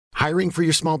Hiring for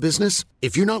your small business?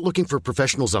 If you're not looking for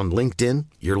professionals on LinkedIn,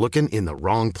 you're looking in the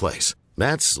wrong place.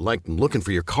 That's like looking for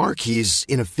your car keys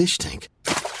in a fish tank.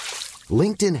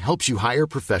 LinkedIn helps you hire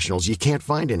professionals you can't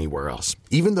find anywhere else,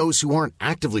 even those who aren't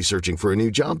actively searching for a new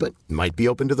job but might be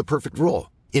open to the perfect role.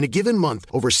 In a given month,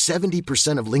 over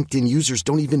 70% of LinkedIn users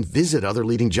don't even visit other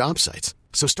leading job sites.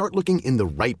 So start looking in the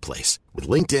right place. With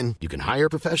LinkedIn, you can hire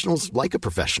professionals like a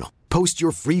professional. Post your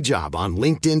free job on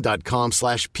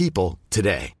linkedin.com/people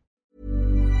today.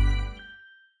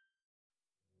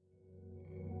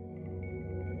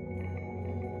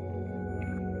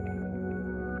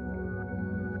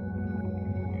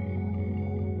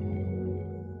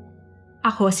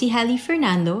 Ako si Hallie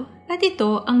Fernando at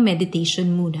ito ang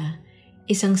Meditation Muna,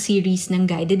 isang series ng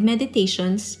guided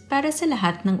meditations para sa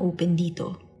lahat ng open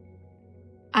dito.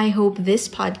 I hope this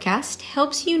podcast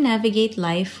helps you navigate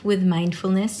life with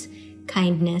mindfulness,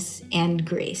 kindness, and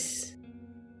grace.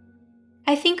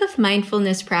 I think of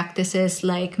mindfulness practices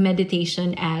like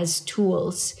meditation as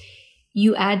tools.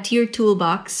 You add to your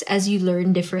toolbox as you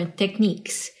learn different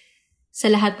techniques. Sa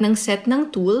lahat ng set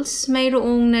ng tools,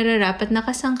 mayroong nararapat na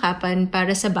kasangkapan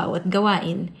para sa bawat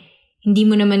gawain. Hindi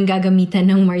mo naman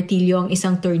gagamitan ng martilyo ang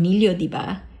isang tornilyo, di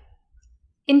ba?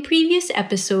 In previous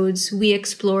episodes, we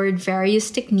explored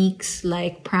various techniques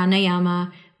like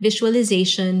pranayama,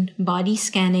 visualization, body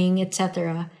scanning,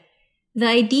 etc.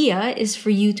 The idea is for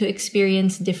you to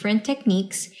experience different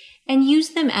techniques and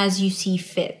use them as you see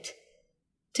fit.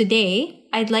 Today,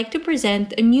 I'd like to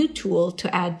present a new tool to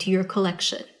add to your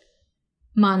collection.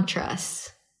 Mantras.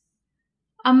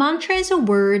 A mantra is a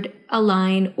word, a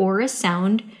line, or a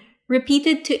sound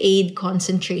repeated to aid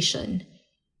concentration.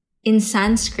 In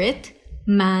Sanskrit,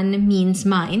 man means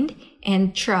mind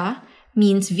and tra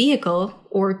means vehicle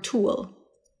or tool.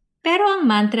 Pero ang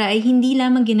mantra ay hindi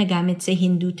lamang ginagamit sa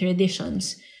Hindu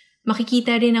traditions.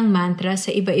 Makikita rin ang mantra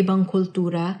sa iba-ibang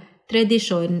kultura,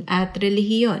 tradisyon at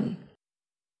relihiyon.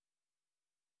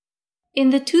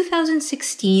 In the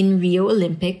 2016 Rio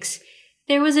Olympics,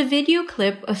 there was a video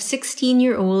clip of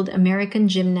 16-year-old American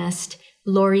gymnast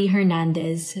Laurie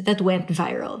Hernandez that went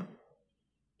viral.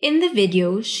 In the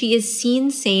video, she is seen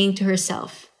saying to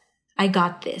herself, "I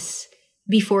got this,"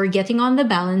 before getting on the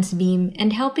balance beam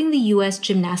and helping the U.S.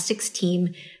 gymnastics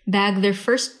team bag their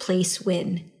first place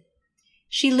win.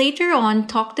 She later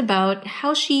on talked about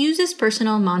how she uses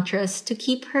personal mantras to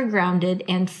keep her grounded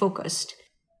and focused.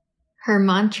 Her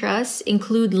mantras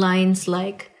include lines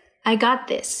like, "I got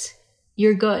this,"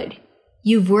 "You're good,"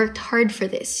 "You've worked hard for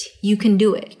this," "You can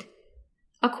do it."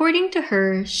 According to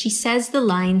her, she says the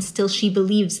lines till she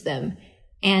believes them,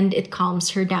 and it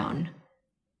calms her down.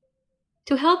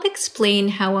 To help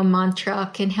explain how a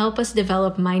mantra can help us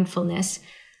develop mindfulness,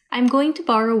 I'm going to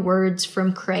borrow words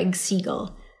from Craig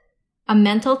Siegel, a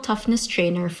mental toughness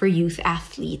trainer for youth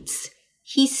athletes.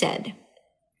 He said,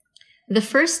 "The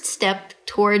first step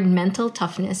toward mental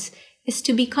toughness is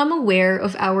to become aware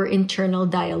of our internal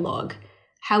dialogue,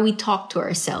 how we talk to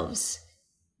ourselves.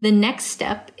 The next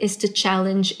step is to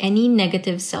challenge any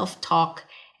negative self-talk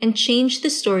and change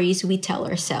the stories we tell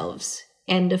ourselves."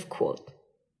 End of quote.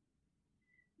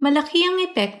 Malaki ang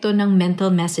epekto ng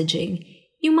mental messaging,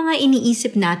 yung mga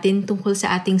iniisip natin tungkol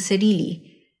sa ating sarili.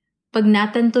 Pag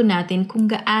natanto natin kung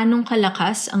gaanong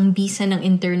kalakas ang bisa ng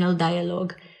internal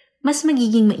dialogue, mas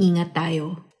magiging maingat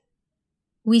tayo.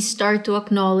 We start to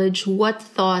acknowledge what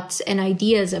thoughts and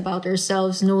ideas about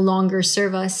ourselves no longer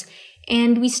serve us,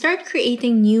 and we start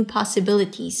creating new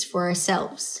possibilities for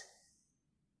ourselves.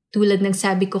 Tulad ng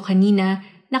sabi ko kanina,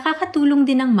 nakakatulong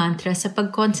din ang mantra sa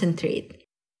pag-concentrate.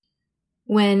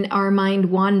 When our mind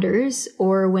wanders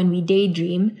or when we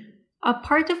daydream, a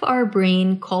part of our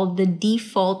brain called the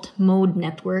default mode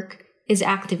network is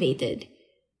activated.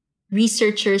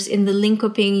 Researchers in the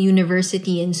Linköping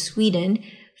University in Sweden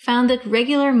found that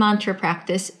regular mantra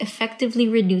practice effectively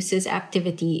reduces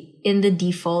activity in the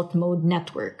default mode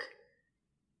network.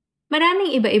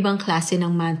 Maraming iba-ibang klase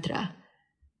ng mantra.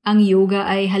 Ang yoga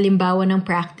ay halimbawa ng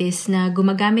practice na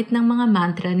gumagamit ng mga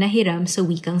mantra na hiram sa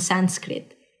wikang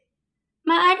Sanskrit.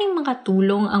 Maaring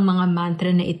makatulong ang mga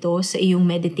mantra na ito sa iyong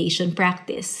meditation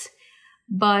practice.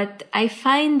 But I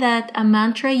find that a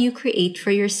mantra you create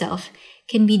for yourself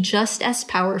can be just as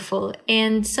powerful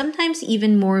and sometimes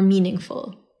even more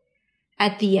meaningful.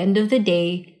 At the end of the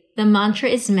day, the mantra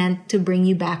is meant to bring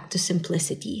you back to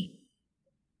simplicity.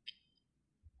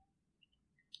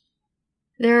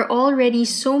 There are already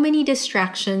so many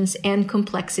distractions and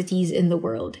complexities in the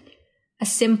world. A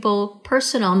simple,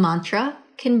 personal mantra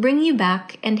can bring you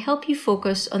back and help you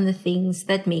focus on the things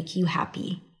that make you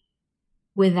happy.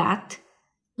 With that,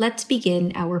 let's begin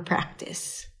our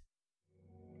practice.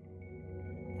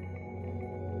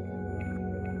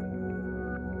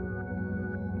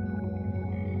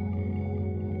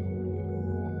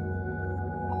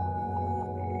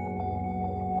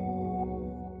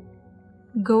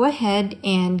 Go ahead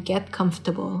and get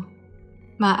comfortable.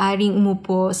 Maaring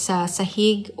umupo sa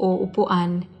sahig o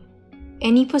upuan,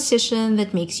 any position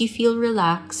that makes you feel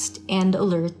relaxed and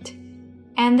alert,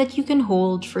 and that you can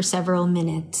hold for several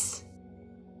minutes.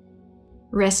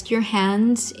 Rest your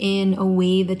hands in a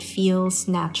way that feels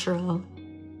natural.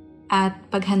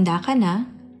 At paghanda ka na,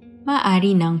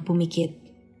 maaari nang pumikit.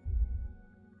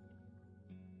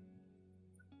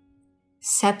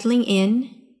 Settling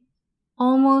in,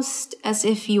 almost as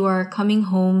if you are coming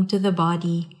home to the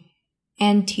body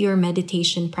and to your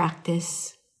meditation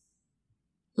practice.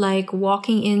 Like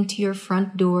walking into your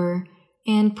front door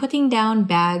and putting down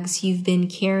bags you've been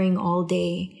carrying all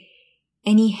day,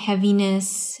 any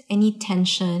heaviness, any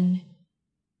tension,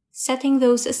 setting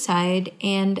those aside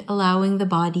and allowing the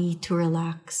body to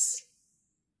relax.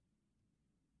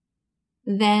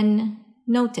 Then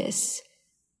notice,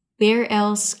 where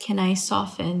else can I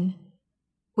soften?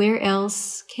 Where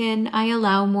else can I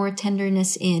allow more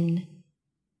tenderness in?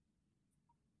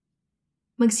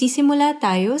 Magsisimula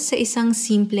tayo sa isang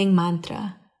simpleng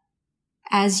mantra.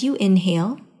 As you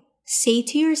inhale, say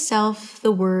to yourself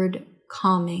the word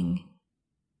calming.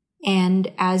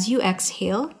 And as you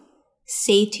exhale,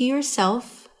 say to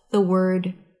yourself the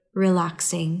word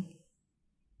relaxing.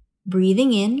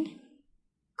 Breathing in,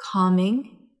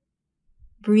 calming.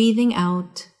 Breathing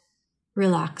out,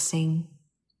 relaxing.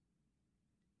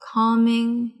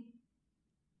 Calming,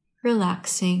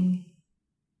 relaxing.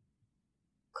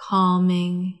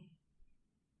 Calming,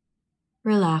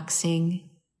 relaxing.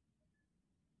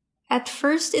 At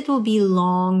first, it will be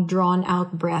long,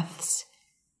 drawn-out breaths.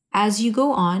 As you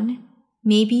go on,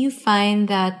 maybe you find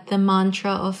that the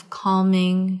mantra of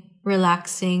calming,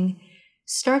 relaxing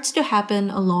starts to happen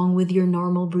along with your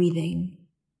normal breathing.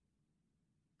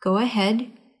 Go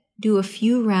ahead, do a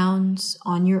few rounds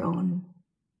on your own.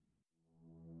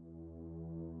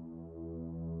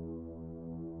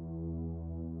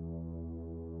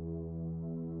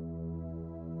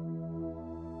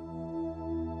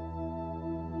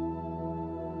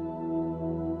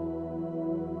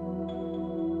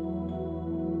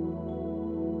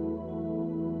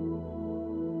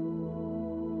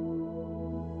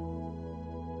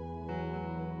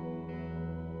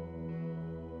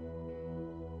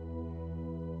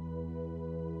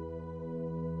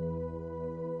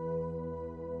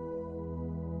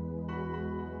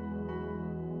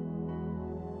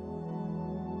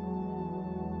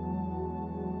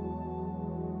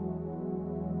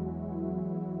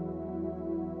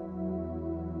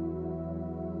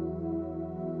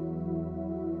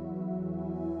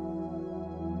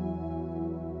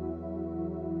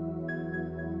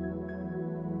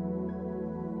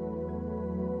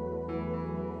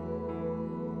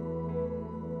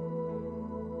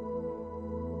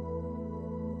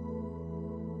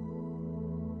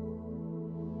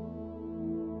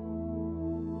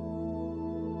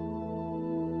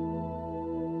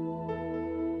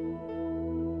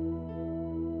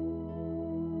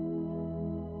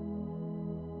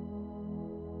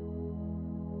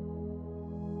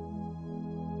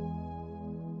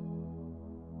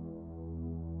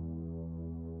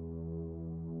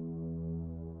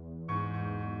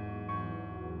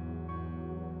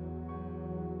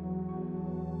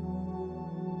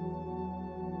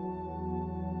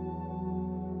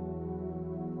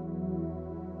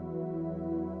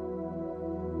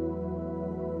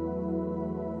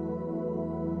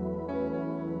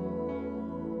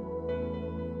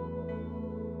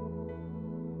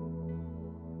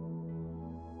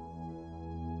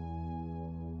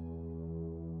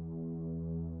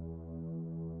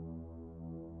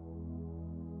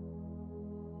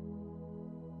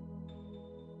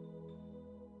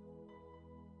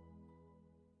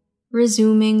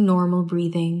 Resuming normal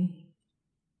breathing.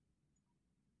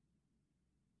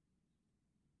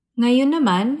 Ngayon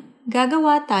naman,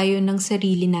 gagawa tayo ng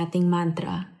sarili nating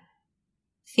mantra.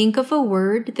 Think of a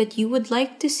word that you would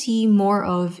like to see more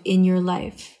of in your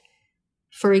life.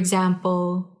 For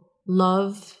example,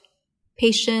 love,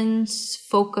 patience,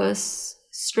 focus,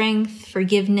 strength,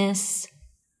 forgiveness.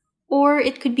 Or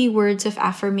it could be words of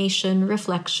affirmation,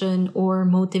 reflection, or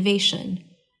motivation.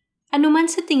 Ano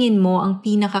man sa tingin mo ang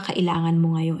pinakakailangan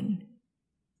mo ngayon?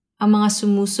 Ang mga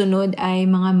sumusunod ay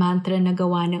mga mantra na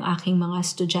gawa ng aking mga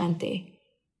estudyante.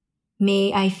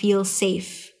 May I feel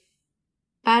safe.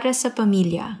 Para sa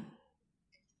pamilya.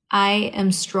 I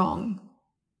am strong.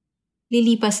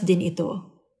 Lilipas din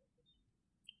ito.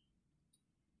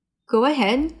 Go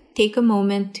ahead, take a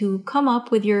moment to come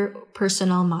up with your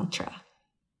personal mantra.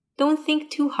 Don't think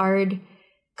too hard.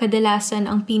 Kadalasan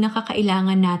ang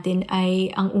pinakakailangan natin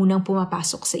ay ang unang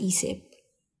pumapasok sa isip.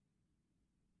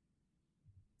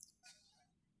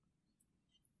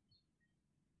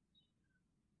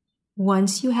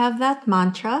 Once you have that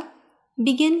mantra,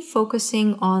 begin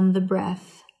focusing on the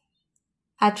breath.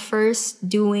 At first,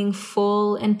 doing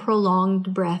full and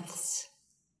prolonged breaths.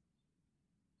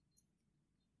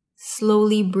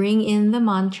 Slowly bring in the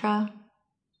mantra.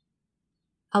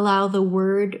 Allow the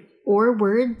word or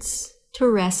words to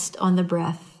rest on the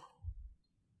breath.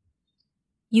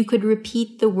 You could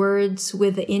repeat the words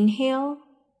with the inhale,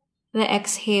 the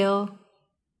exhale,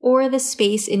 or the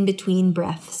space in between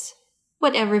breaths,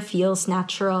 whatever feels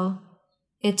natural.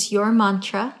 It's your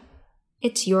mantra.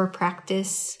 It's your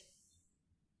practice.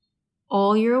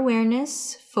 All your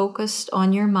awareness focused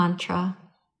on your mantra.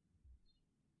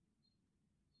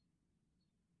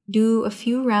 Do a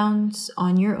few rounds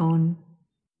on your own.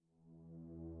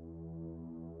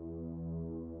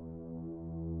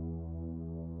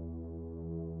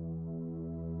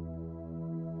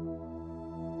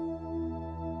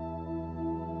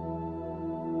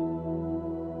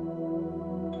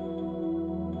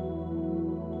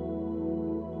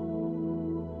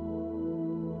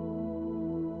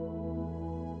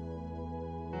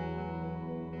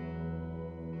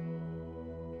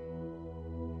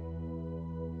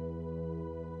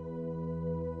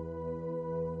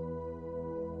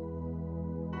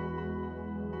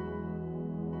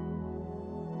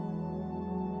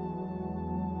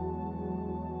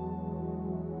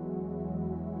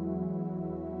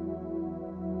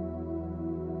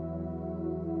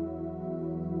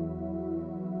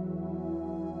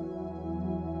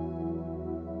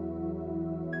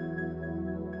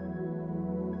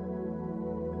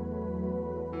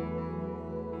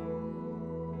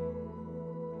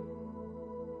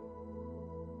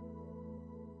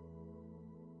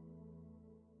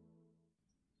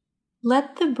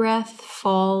 Let the breath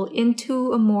fall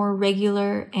into a more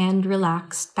regular and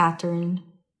relaxed pattern.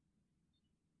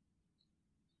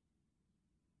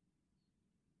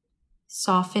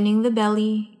 Softening the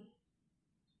belly,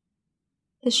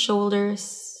 the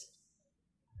shoulders,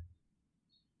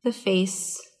 the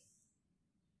face.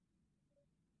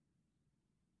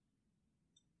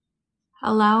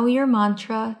 Allow your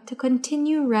mantra to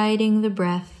continue riding the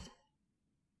breath,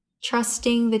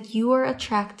 trusting that you are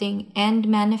attracting and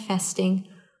manifesting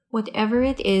whatever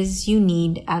it is you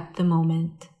need at the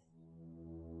moment.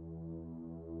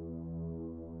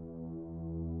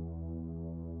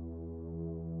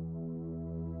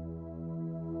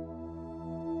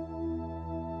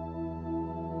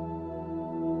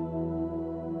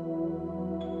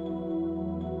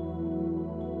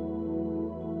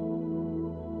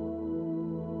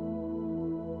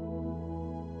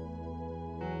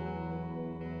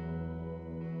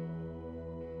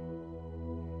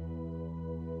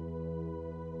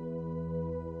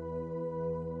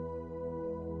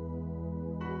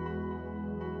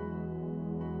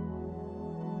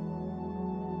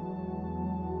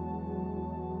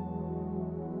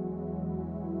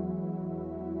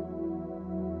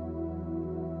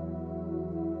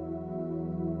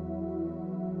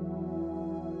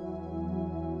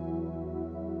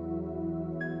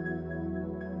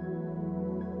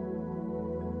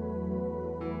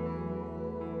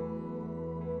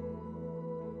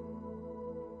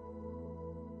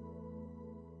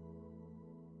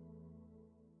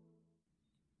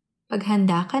 Pag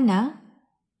handa ka na,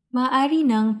 maaari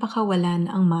nang pakawalan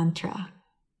ang mantra.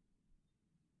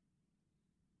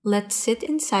 Let's sit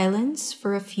in silence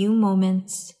for a few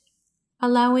moments,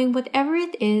 allowing whatever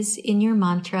it is in your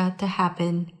mantra to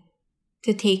happen,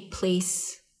 to take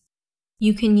place.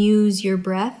 You can use your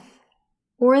breath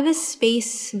or the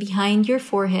space behind your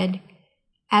forehead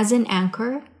as an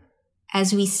anchor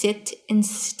as we sit in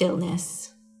stillness.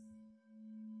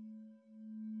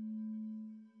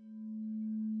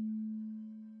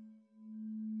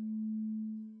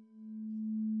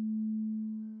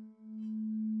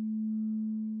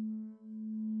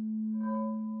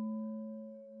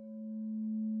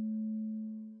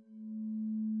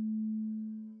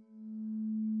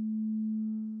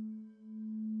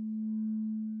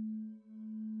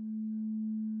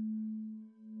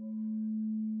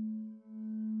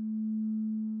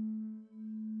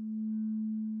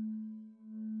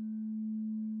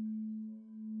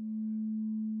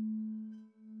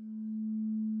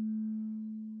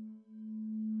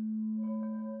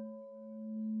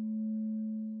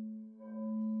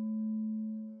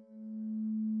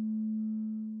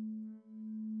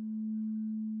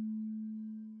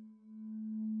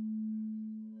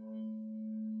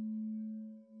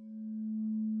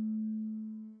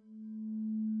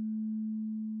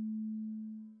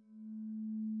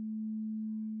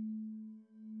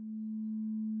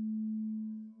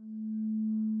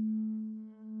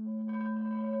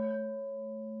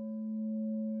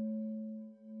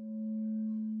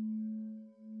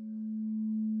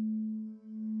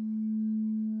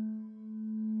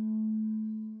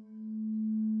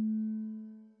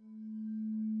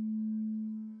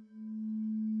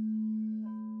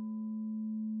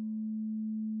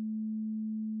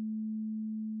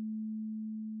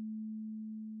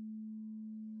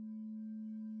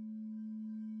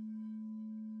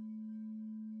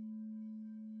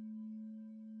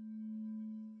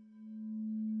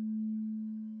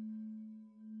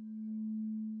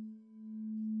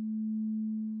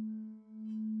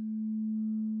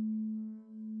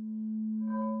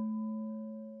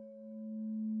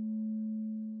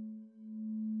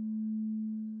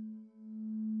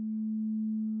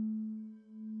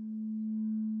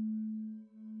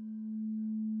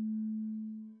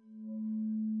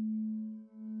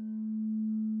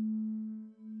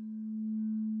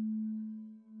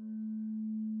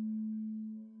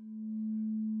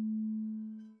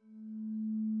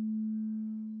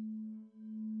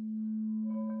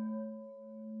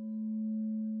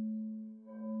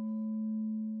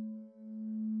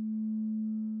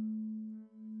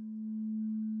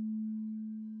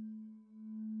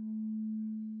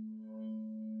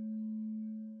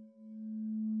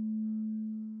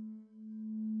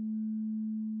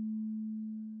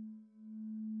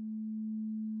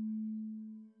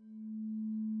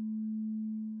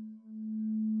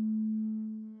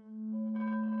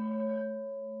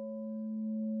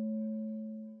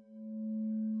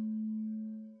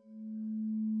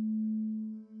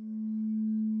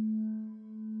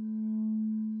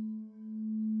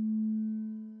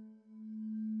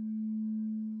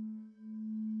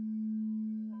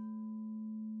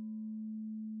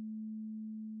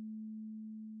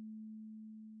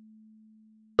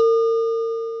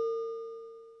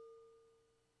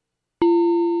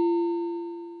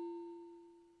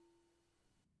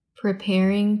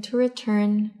 preparing to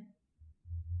return.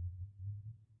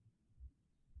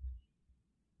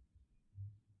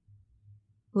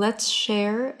 Let's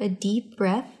share a deep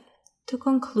breath to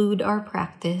conclude our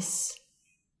practice.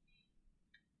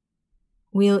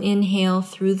 We'll inhale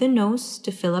through the nose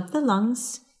to fill up the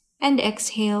lungs and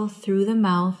exhale through the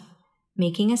mouth,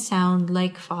 making a sound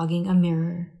like fogging a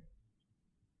mirror.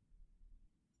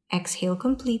 Exhale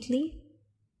completely.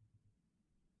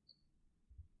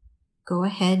 Go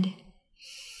ahead.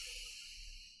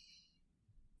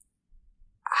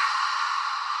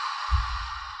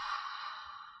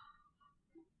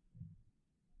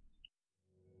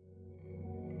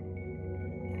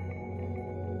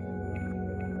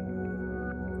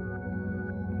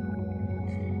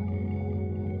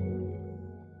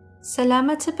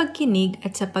 Salamat sa pagkinig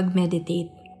at sa pag-meditate.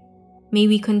 May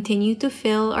we continue to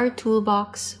fill our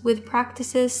toolbox with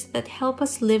practices that help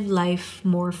us live life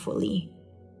more fully.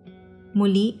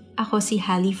 Muli, ako si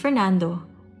Hallie Fernando.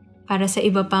 Para sa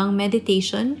iba pang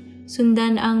meditation,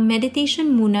 sundan ang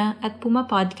Meditation Muna at Puma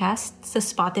Podcast sa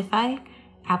Spotify,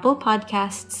 Apple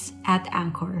Podcasts, at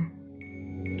Anchor.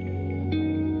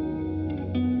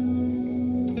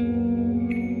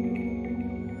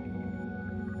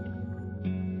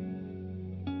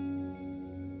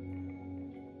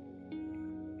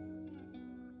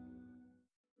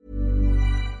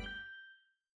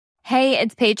 Hey,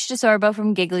 it's Paige DeSorbo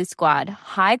from Giggly Squad.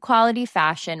 High quality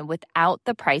fashion without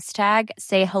the price tag.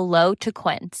 Say hello to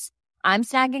Quince. I'm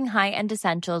snagging high-end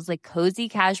essentials like cozy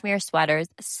cashmere sweaters,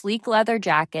 sleek leather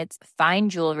jackets, fine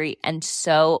jewelry, and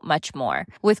so much more.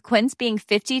 With Quince being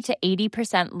 50 to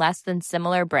 80% less than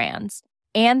similar brands.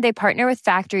 And they partner with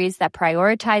factories that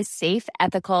prioritize safe,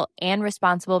 ethical, and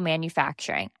responsible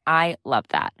manufacturing. I love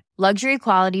that. Luxury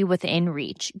quality within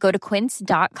reach. Go to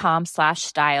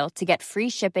quince.com/style to get free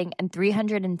shipping and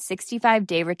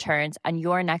 365-day returns on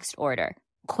your next order.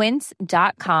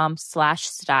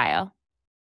 Quince.com/style.